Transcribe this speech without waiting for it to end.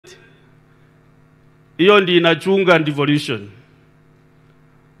hiyo ndio inachunga devolution.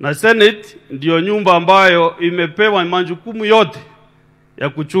 Na Senate ndio nyumba ambayo imepewa majukumu yote ya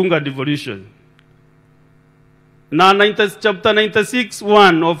kuchunga devolution. Na chapter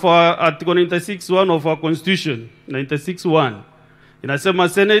 96(1) of our article 96(1) of our constitution, 96(1) inasema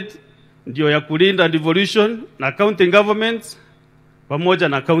Senate ndio ya kulinda devolution na county governments pamoja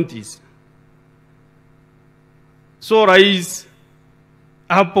na counties. So rais,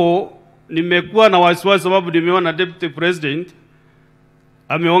 hapo nimekuwa na wasiwasi sababu nimeona deputy president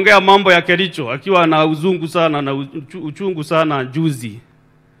ameongea mambo ya Kericho akiwa na uzungu sana na uchungu sana juzi.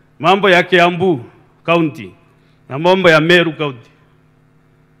 Mambo ya Kiambu county na mambo ya Meru county.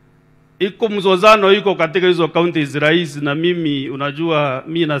 Iko mzozano iko katika hizo counties rais, na mimi unajua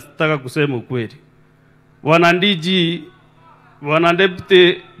mimi nataka kusema ukweli. Wanandiji, wana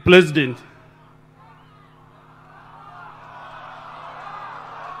deputy president,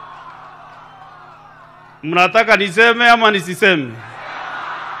 mnataka niseme ama nisiseme?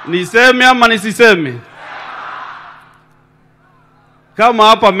 Niseme ama nisiseme? Kama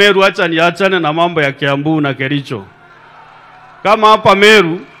hapa Meru, acha niachane na mambo ya Kiambu na Kericho. Kama hapa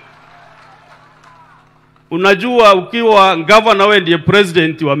Meru, unajua ukiwa governor wewe ndiye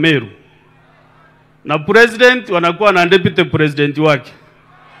president wa Meru. Na president wanakuwa na deputy president wake.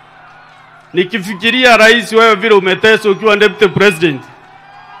 Nikifikiria rais, wewe vile umeteswa ukiwa deputy president.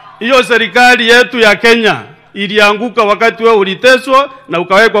 Hiyo serikali yetu ya Kenya ilianguka wakati wewe uliteswa na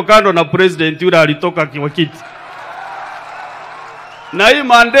ukawekwa kando na president yule alitoka kwa kiti. Na hii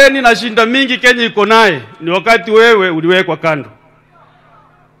mandeni na shinda mingi Kenya iko naye ni wakati wewe uliwekwa kando.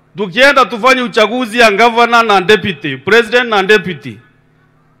 Tukienda tufanye uchaguzi ya governor na deputy, president na deputy,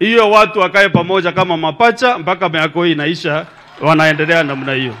 hiyo watu wakae pamoja kama mapacha mpaka miaka hii inaisha, wanaendelea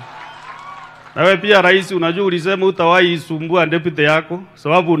namna hiyo. Na wewe pia rais, unajua ulisema utawahi isumbua deputy yako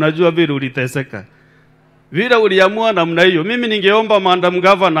sababu unajua vile uliteseka. Vile uliamua namna hiyo. Mimi ningeomba madam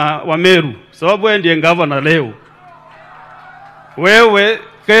governor wa Meru, sababu wewe ndiye governor leo. Wewe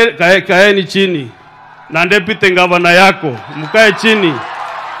kaeni chini na deputy governor yako, mkae chini.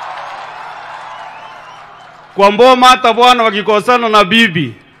 Kwa mboma hata bwana wakikosana na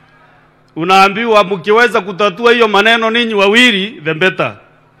bibi, unaambiwa mkiweza kutatua hiyo maneno ninyi wawili, the better.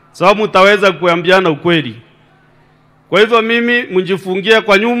 Sababu mtaweza kuambiana ukweli. Kwa hivyo mimi mjifungie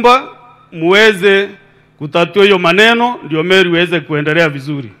kwa nyumba, muweze kutatua hiyo maneno, ndio Meru iweze kuendelea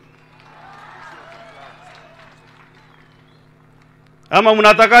vizuri. Ama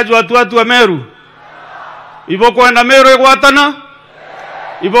mnatakaje watu wa Meru? Ibo kwenda Meru egwatana?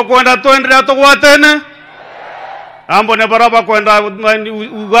 Ibo kwenda tuendelea tugwatene? Ambo ne baraba kwenda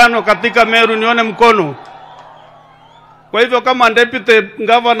ugano katika Meru nione mkono. Kwa hivyo kama deputy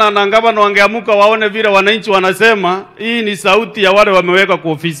governor na governor wangeamuka waone vile wananchi wanasema, hii ni sauti ya wale wameweka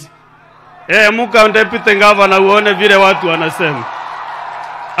kwa ofisi. Amuka deputy governor uone vile watu wanasema.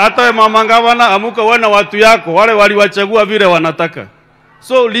 Hata we mama governor amuka uone watu yako wale waliwachagua vile wanataka.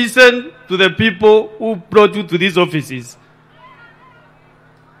 So listen to the people who brought you to these offices.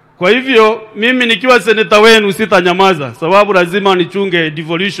 Kwa hivyo mimi nikiwa senator wenu sitanyamaza sababu lazima nichunge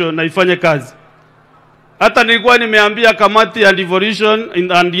devolution na ifanye kazi. Hata nilikuwa nimeambia kamati ya devolution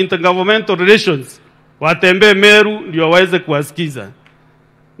and intergovernmental relations watembee Meru ndio waweze kuwasikiza.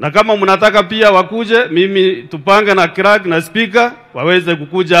 Na kama mnataka pia wakuje, mimi tupange na clerk na speaker waweze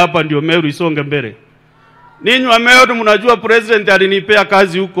kukuja hapa ndio Meru isonge mbele. Ninyi wa Meru mnajua president alinipea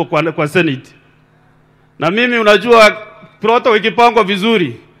kazi huko kwa Senate. Na mimi unajua protocol ikipangwa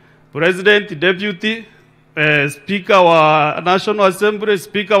vizuri, president, deputy, speaker wa National Assembly,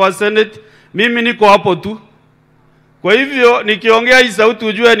 speaker wa Senate, mimi niko hapo tu. Kwa hivyo nikiongea hii sauti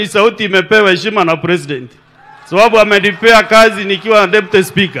ujue ni sauti imepewa heshima na president. Sababu amenipea kazi nikiwa na deputy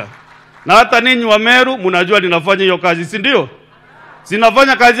speaker. Na hata ninyi wa Meru mnajua ninafanya hiyo kazi, si ndio?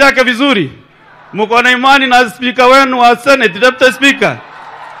 Sinafanya kazi yake vizuri. Mko na imani na speaker wenu wa Senate, deputy speaker.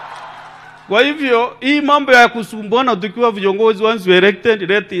 Kwa hivyo hii mambo ya kusumbuana tukiwa viongozi once we elected,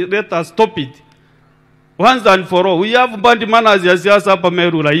 let us stop it. Once and for all. We have bad manners ya siasa hapa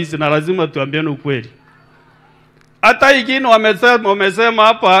Meru rais, na lazima tuambiane ukweli. Hata ingine wamesema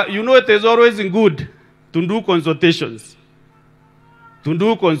hapa, you know it is always good to do consultations. To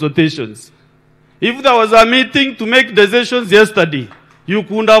do consultations. If there was a meeting to make decisions yesterday, you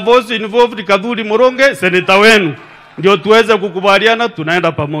could have also involved Kadhuri Moronge, senator wenu, ndio tuweze kukubaliana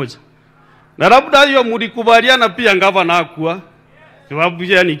tunaenda pamoja. Na labda hiyo mlikubaliana pia gavana hakuwa, sababu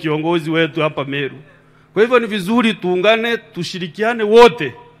yeye ni kiongozi wetu hapa Meru. Kwa hivyo ni vizuri tuungane, tushirikiane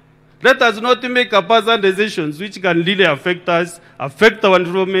wote. Let us not make a personal decisions which can really affect us, affect our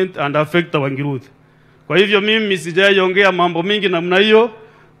environment and affect our growth. Kwa hivyo mimi sijaongea mambo mingi namna hiyo.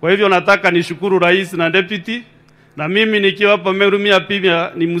 Kwa hivyo nataka nishukuru rais na deputy, na mimi nikiwa hapa Meru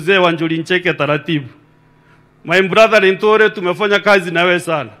pia ni mzee wa Njoli Ncheke taratibu. My brother Ntore, tumefanya kazi na wewe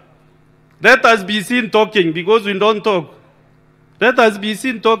sana. Let us be seen talking because we don't talk. Let us be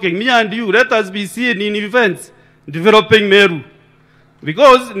seen talking, me and you. Let us be seen in events developing Meru.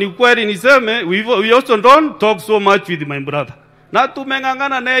 Because ni kweli niseme, we also don't talk so much with my brother. Na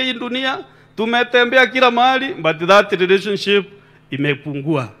tumengangana na hii dunia, tumetembea kila mahali, but that relationship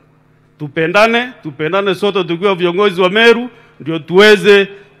imepungua. Tupendane sote tukiwa viongozi wa Meru, ndio tuweze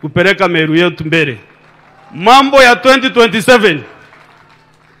kupeleka Meru yetu mbele. Mambo ya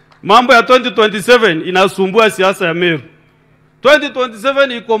 2027 inasumbua siasa ya Meru.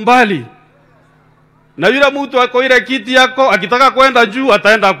 2027 iko mbali. Na yule mtu ako ile kiti yako akitaka kwenda juu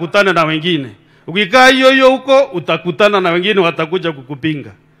ataenda akutane na wengine. Ukikaa hiyo huko utakutana na wengine watakuja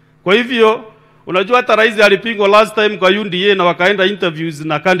kukupinga. Kwa hivyo unajua hata rais alipingwa last time kwa UNDA na wakaenda interviews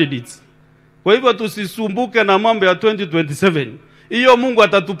na candidates. Kwa hivyo tusisumbuke na mambo ya 2027. Hiyo Mungu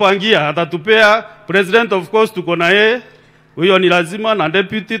atatupangia, atatupea president, of course tuko na yeye. Huyo ni lazima, na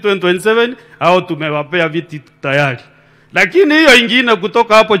deputy 2027 au tumewapea viti tayari. Lakini hiyo ingine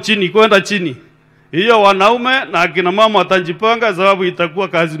kutoka hapo chini kwenda chini, hiyo wanaume na akina mama watajipanga, sababu itakuwa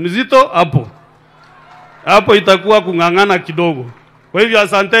kazi mzito hapo itakuwa kungangana kidogo. Kwa hivyo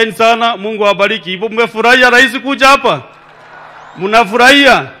asanteni sana, Mungu awabariki. Mmefurahia rais kuja hapa?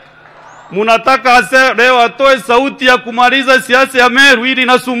 Mnafurahia? Mnataka leo atoe sauti ya kumaliza siasa ya Meru ili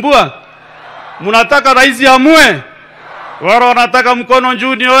inasumbua? Mnataka rais amue? Wao wanataka mkono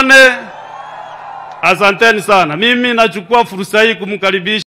juu nione. Asanteni sana. Mimi nachukua fursa hii kumkaribisha